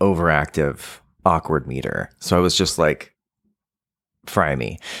overactive awkward meter. So I was just like, fry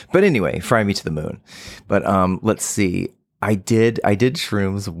me. But anyway, fry me to the moon. But let's see. I did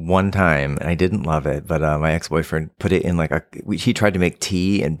shrooms one time and I didn't love it, but my ex-boyfriend put it in like he tried to make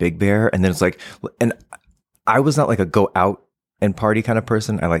tea in Big Bear, and then it's like, and I was not like a go out and party kind of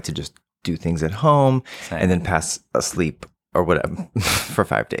person. I like to just do things at home and then pass asleep or whatever for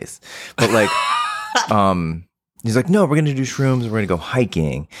 5 days. But like, he's like, no, we're going to do shrooms. We're going to go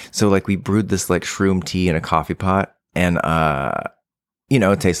hiking. So like we brewed this like shroom tea in a coffee pot, and,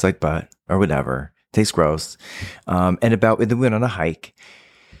 it tastes like butt or whatever. Tastes gross. And then we went on a hike.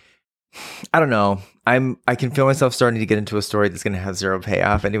 I don't know. I can feel myself starting to get into a story that's going to have zero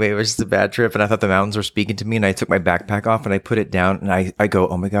payoff. Anyway, it was just a bad trip, and I thought the mountains were speaking to me, and I took my backpack off and I put it down, and I go,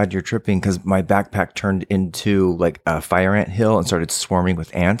 oh my God, you're tripping, because my backpack turned into like a fire ant hill and started swarming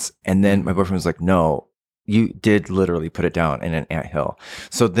with ants. And then my boyfriend was like, no, you did literally put it down in an ant hill.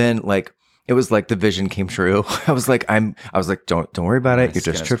 So then like, it was like the vision came true. I was like, don't worry about it. You're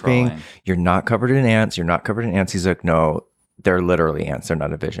just tripping. Crawling. You're not covered in ants. He's like, no, they're literally ants. They're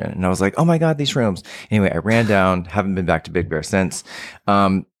not a vision. And I was like, oh my God, these shrooms. Anyway, I ran down, haven't been back to Big Bear since.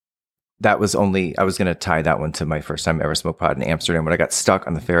 I was going to tie that one to my first time ever smoked pot in Amsterdam, when I got stuck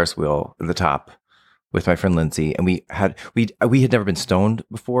on the Ferris wheel at the top with my friend Lindsay. And we had never been stoned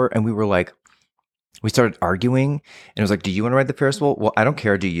before. And we were like, we started arguing, and it was like, do you want to ride the Ferris wheel? Well, I don't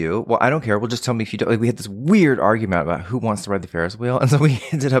care. Do you? Well, I don't care. Well, just tell me if you don't. Like, we had this weird argument about who wants to ride the Ferris wheel. And so we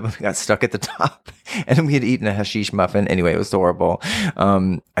ended up, we got stuck at the top, and we had eaten a hashish muffin. Anyway, it was horrible.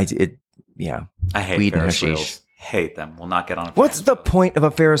 I hate weed and hashish. Wheels. Hate them. Will not get on. What's the point of a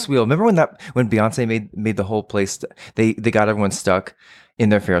Ferris wheel? Remember when Beyonce made the whole place, they got everyone stuck in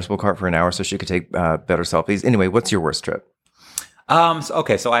their Ferris wheel cart for an hour so she could take better selfies. Anyway, what's your worst trip?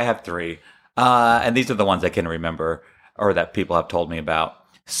 So I have 3. And these are the ones I can remember or that people have told me about.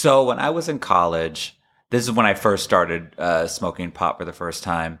 So when I was in college, this is when I first started smoking pot for the first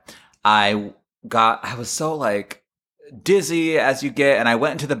time. I was so like dizzy as you get, and I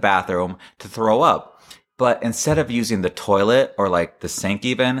went into the bathroom to throw up. But instead of using the toilet or like the sink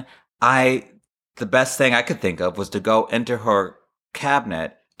even, the best thing I could think of was to go into her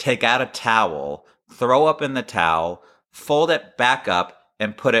cabinet, take out a towel, throw up in the towel, fold it back up,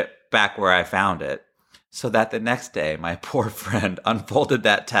 and put it back where I found it, so that the next day my poor friend unfolded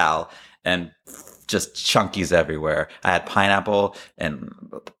that towel and just chunkies everywhere. I had pineapple and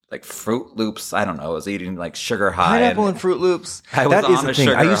like Fruit Loops. I don't know. I was eating like sugar high. Pineapple and Fruit Loops. That is the thing.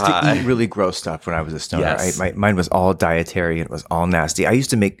 I used to eat really gross stuff when I was a stoner. Yes. Mine was all dietary and it was all nasty. I used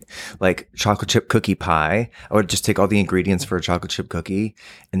to make like chocolate chip cookie pie. I would just take all the ingredients for a chocolate chip cookie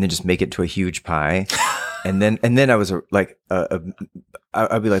and then just make it to a huge pie. And then I was like,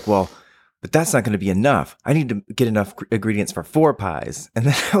 I'd be like, well, but that's not going to be enough. I need to get enough ingredients for 4 pies. And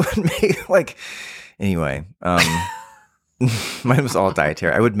then I would make like, anyway, mine was all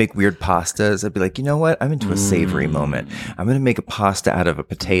dietary. I would make weird pastas. I'd be like, you know what? I'm into a savory moment. I'm going to make a pasta out of a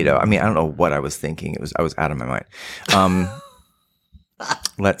potato. I mean, I don't know what I was thinking. I was out of my mind.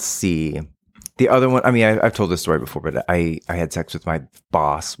 Let's see. The other one, I mean, I've told this story before, but I had sex with my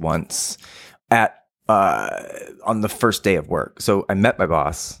boss once on the first day of work. So I met my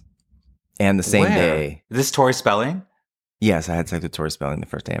boss, and the same day. Is this Tori Spelling? Yes, I had sex with Tori Spelling the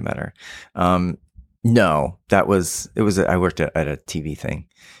first day I met her. No, I worked at a TV thing,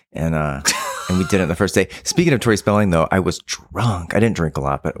 and we did it the first day. Speaking of Tori Spelling, though, I was drunk. I didn't drink a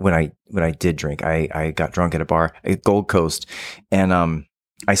lot, but when I did drink, I got drunk at a bar at Gold Coast, and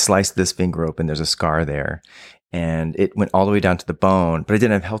I sliced this finger open. There's a scar there. And it went all the way down to the bone, but I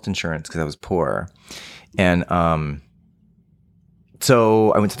didn't have health insurance because I was poor. And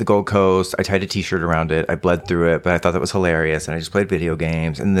so I went to the Gold Coast. I tied a t-shirt around it. I bled through it, but I thought that was hilarious. And I just played video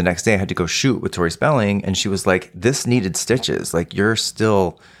games. And the next day I had to go shoot with Tori Spelling. And she was like, this needed stitches. Like, you're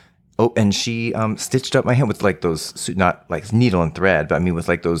still... Oh, and she stitched up my hand with like those, not like needle and thread, but I mean with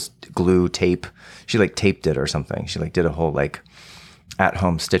like those glue tape. She like taped it or something. She like did a whole like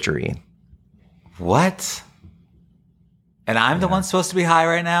at-home stitchery. What? And I'm the one supposed to be high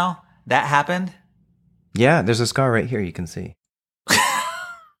right now? That happened? Yeah, there's a scar right here you can see.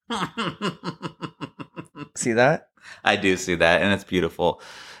 See that? I do see that, and it's beautiful.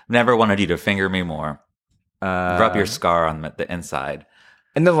 Never wanted you to finger me more. Rub your scar on the inside.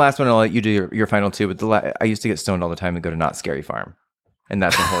 And then the last one, I'll let you do your final 2, but I used to get stoned all the time and go to Not Scary Farm. And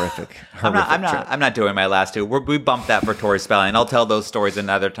that's a horrific trip. I'm not doing my last 2. We bumped that for Tori Spelling. I'll tell those stories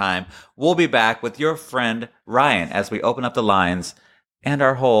another time. We'll be back with your friend Ryan as we open up the lines and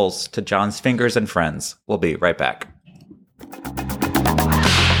our holes to John's fingers and friends. We'll be right back.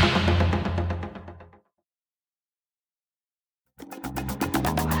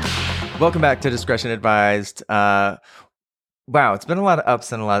 Welcome back to Discretion Advised. Wow, it's been a lot of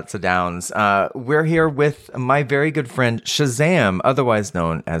ups and lots of downs. We're here with my very good friend Shazam, otherwise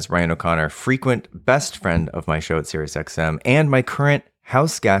known as Ryan O'Connor, frequent best friend of my show at SiriusXM, and my current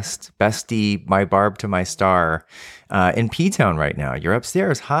house guest, bestie, my barb to my star, in P-Town right now. You're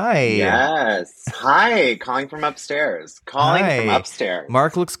upstairs. Hi. Yes. Hi. Calling from upstairs. Hi.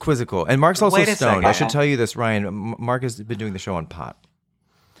 Mark looks quizzical. And Mark's also Wait a stoned. second. I should tell you this, Ryan. Mark has been doing the show on pot.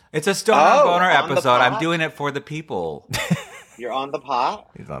 It's a Stoner Boner on the episode. pot? I'm doing it for the people. You're on the pot?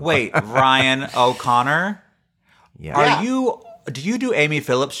 He's on Wait, pot. Ryan O'Connor? Yeah. Do you do Amy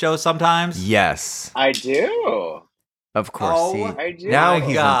Phillips shows sometimes? Yes. I do. Of course. Oh, See, I do. now My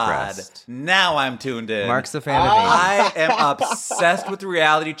he's God. impressed. Now I'm tuned in. Mark's a fan of Amy. I am obsessed with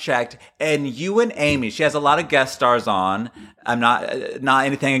Reality Checked, and you and Amy. She has a lot of guest stars on. I'm not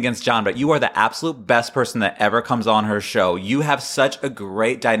anything against John, but you are the absolute best person that ever comes on her show. You have such a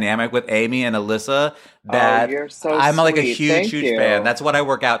great dynamic with Amy and Alyssa that you're so I'm like a sweet. huge, Thank huge you. fan. That's what I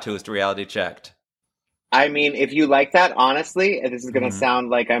work out to is to Reality Checked. I mean, if you like that, honestly, this is going to sound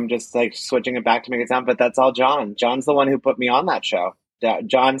like I'm just like switching it back to make it sound, but that's all John. John's the one who put me on that show.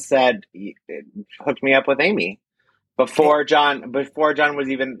 John said, hooked me up with Amy. Before John was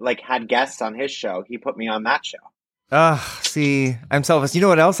even like had guests on his show, he put me on that show. See, I'm selfish. You know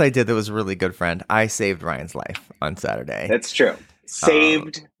what else I did that was a really good friend? I saved Ryan's life on Saturday. That's true.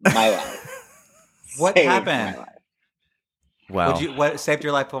 Saved my life. What Saved happened? my life. Well, What saved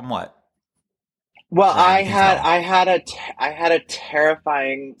your life from what? Well, Ryan, you can I had a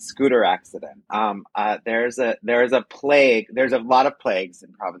terrifying scooter accident. There's a plague. There's a lot of plagues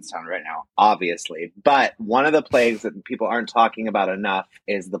in Provincetown right now, obviously, but one of the plagues that people aren't talking about enough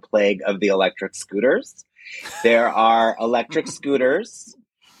is the plague of the electric scooters. There are electric scooters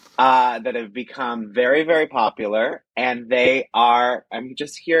that have become very, very popular, and they are. I'm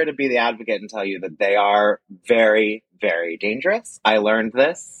just here to be the advocate and tell you that they are very, very dangerous. I learned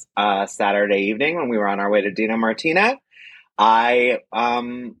this Saturday evening when we were on our way to Dino Martina. I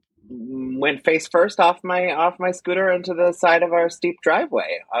went face first off my scooter into the side of our steep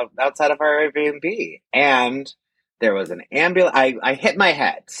driveway outside of our Airbnb, and there was an ambulance. I hit my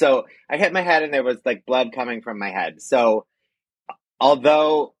head. So I hit my head, and there was like blood coming from my head. So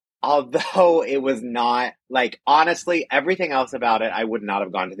although it was not like, honestly, everything else about it, I would not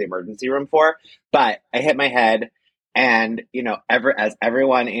have gone to the emergency room for, but I hit my head. And, you know, as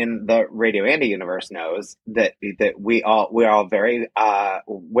everyone in the Radio Andy universe knows, that we're all very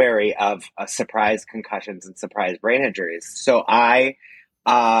wary of surprise concussions and surprise brain injuries. So I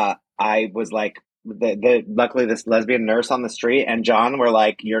was like, luckily this lesbian nurse on the street and John were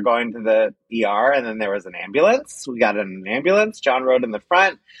like, you're going to the ER, and then there was an ambulance. We got in an ambulance. John rode in the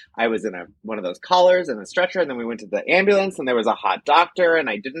front. I was in one of those collars and a stretcher, and then we went to the ambulance, and there was a hot doctor, and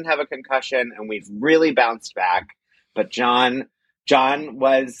I didn't have a concussion, and we've really bounced back. But John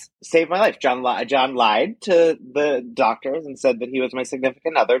saved my life. John lied to the doctors and said that he was my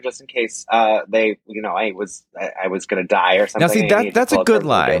significant other, just in case I was going to die or something. now see, that's a good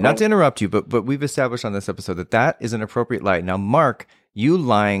lie. Not to interrupt you, but we've established on this episode that is an appropriate lie. Now, Mark, you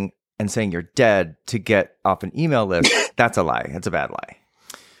lying and saying you're dead to get off an email list, that's a lie. That's a bad lie.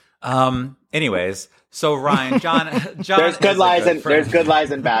 Anyways, so Ryan, John, there's good lies and friend. there's good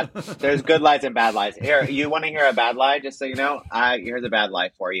lies and bad. There's good lies and bad lies. Here, you want to hear a bad lie? Just so you know, here's a bad lie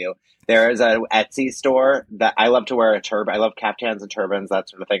for you. There is an Etsy store that I love to wear a turban. I love caftans and turbans. That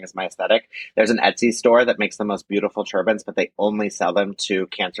sort of thing is my aesthetic. There's an Etsy store that makes the most beautiful turbans, but they only sell them to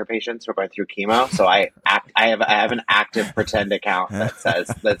cancer patients who are going through chemo. So I have an active pretend account that says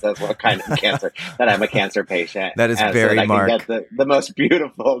what kind of cancer, that I'm a cancer patient. That is and very so that I Mark. can get the most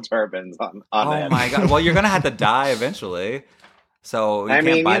beautiful turbans on Oh it. my God! Well, you're gonna have to die eventually, so you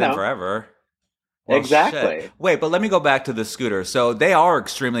can't buy them forever. Well, Exactly. shit. Wait, but let me go back to the scooter. So they are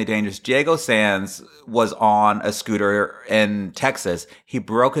extremely dangerous. Diego Sands was on a scooter in Texas. He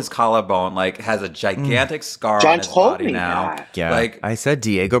broke his collarbone, like has a gigantic scar John on his told body me now. that. Yeah, Like, I said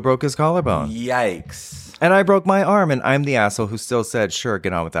Diego broke his collarbone. yikes. And I broke my arm, and I'm the asshole who still said, sure,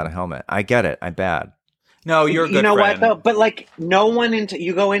 get on without a helmet. I get it. I'm bad. No, you're a good You know friend. what though? But like, no one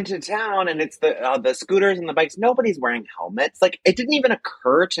you go into town and it's the scooters and the bikes. Nobody's wearing helmets. Like, it didn't even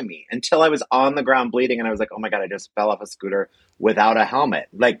occur to me until I was on the ground bleeding, and I was like, oh my God, I just fell off a scooter without a helmet.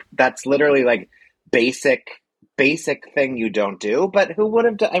 Like, that's literally like basic thing you don't do. But who would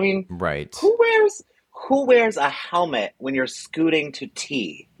have done? I mean, Right. who who wears a helmet when you're scooting to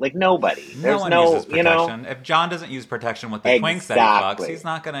tea? Like nobody. No There's one no, uses you know. protection. If John doesn't use protection with the twinks that he fucks, he's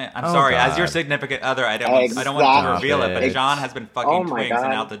not gonna. I'm sorry, as your God. significant other, I don't want to reveal it, but Exactly. John has been fucking twinks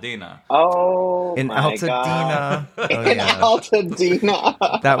in Altadena. Oh In my God. Altadena. Oh, In yeah.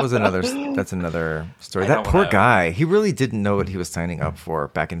 Altadena. That's another story. I That don't poor wanna- guy. He really didn't know what he was signing up for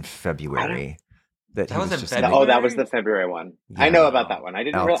back in February. That he was in just February? Oh, that was the February one. I know about that one. I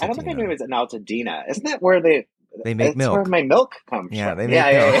didn't. I don't think I knew it was in Altadena. Isn't that where They make it's milk. where my milk comes Yeah, from? they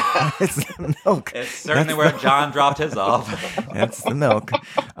make milk. Yeah. It's the milk. It's certainly where John dropped his off. That's the milk.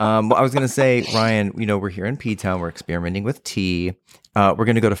 Well, I was going to say, Ryan, we're here in P-Town. We're experimenting with tea. We're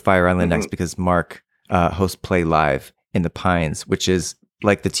going to go to Fire Island next because Mark hosts Play Live in the Pines, which is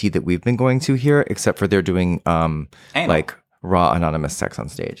like the tea that we've been going to here, except for they're doing like raw anonymous sex on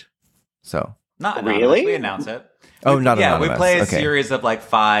stage. So Not anonymous. Really? We announce it. Oh, not yeah, anonymous. we play a Okay. series of like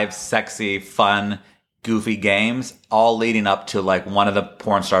 5 sexy, fun, goofy games, all leading up to like one of the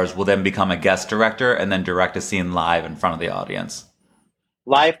porn stars will then become a guest director and then direct a scene live in front of the audience.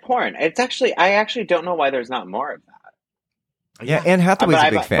 Live porn. I actually don't know why there's not more of that. Yeah, Anne Hathaway's a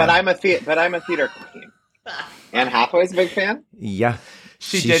big fan. But I'm a theater queen. Anne Hathaway's a big fan. Yeah,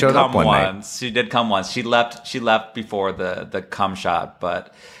 She did showed up come one night. once. She did come once. She left before the cum shot,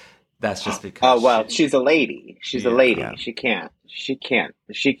 but that's just because. Oh well, she's a lady. She's a lady. Yeah. She can't.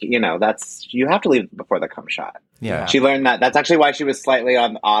 That's you have to leave before the cum shot. Yeah. She learned that. That's actually why she was slightly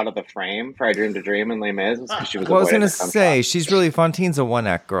out of the frame for I Dream to Dream and Les Mis. Was 'cause she was Well, I was avoiding going to the cum say, shot. she's really, Fontaine's a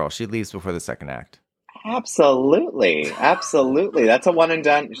one-act girl. She leaves before the second act. Absolutely. That's a one and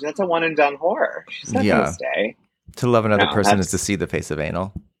done. That's a one and done horror. She's not Yeah. going to stay. To love another No, person that's- is to see the face of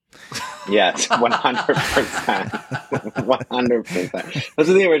anal. Yes, 100%. 100%. Those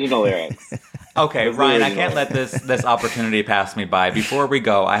are the original lyrics. Okay, Those are Ryan, the I can't let this opportunity pass me by. Before we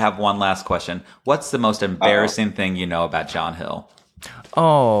go, I have one last question. What's the most embarrassing thing you know about John Hill?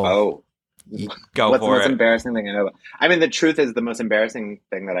 Oh. Go What's the for most it. embarrassing thing I know about? I mean, the truth is the most embarrassing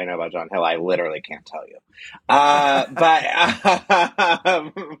thing that I know about John Hill, I literally can't tell you. But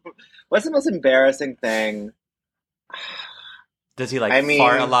what's the most embarrassing thing? Does he like I mean-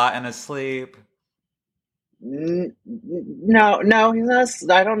 fart a lot in his sleep? No, he's not.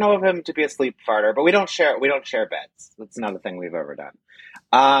 I don't know of him to be a sleep farter, but we don't share beds. That's not a thing we've ever done.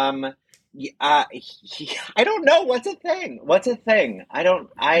 I don't know. What's a thing?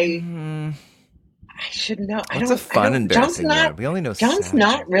 I should know. What's a fun, embarrassing one? We only know John's sad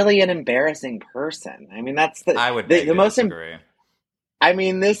not jokes. really an embarrassing person. I mean, that's I would the most. disagree. I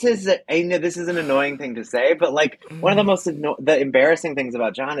mean, this is an annoying thing to say, but like one of the most the embarrassing things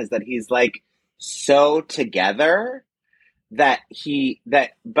about John is that he's like so together that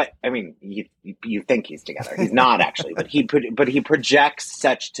but I mean, you think he's together. He's not actually, but he projects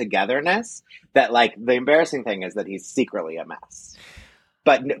such togetherness that like the embarrassing thing is that he's secretly a mess.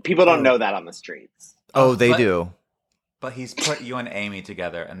 But people don't know that on the streets. Oh, they But- do. But he's put you and Amy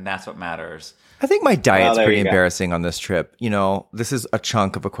together, and that's what matters. I think my diet's there pretty you go. embarrassing on this trip. This is a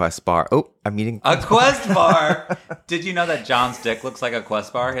chunk of a Quest bar. Oh, I'm eating. A Quest bar. Did you know that John's dick looks like a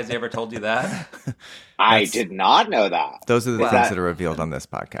Quest bar? Has he ever told you that? I did not know that. Those are the Is things that- that are revealed on this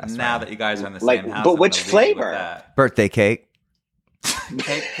podcast. Now right? that you guys are in the Like, same house, but I'm which gonna leave you with flavor? that. Birthday cake.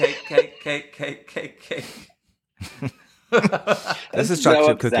 Cake. This is so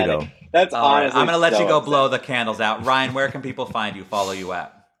chocolate cookie upsetting. dough. That's All right, honestly. I'm going to let so you go upsetting. blow the candles out. Ryan, where can people find you, follow you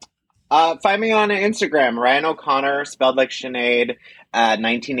at? Find me on Instagram, Ryan O'Connor, spelled like Sinead,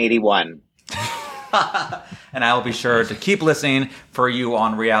 1981. And I will be sure to keep listening for you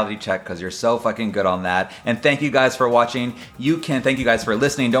on Reality Check because you're so fucking good on that. And thank you guys for watching. Thank you guys for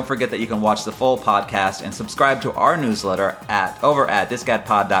listening. Don't forget that you can watch the full podcast and subscribe to our newsletter over at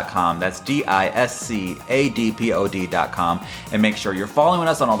discadpod.com. That's discadpod.com. And make sure you're following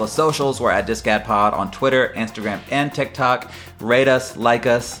us on all the socials. We're at Discadpod on Twitter, Instagram, and TikTok. Rate us, like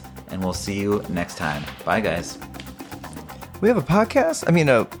us, and we'll see you next time. Bye, guys. We have a podcast? I mean,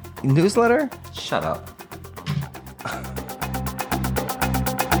 a newsletter? Shut up.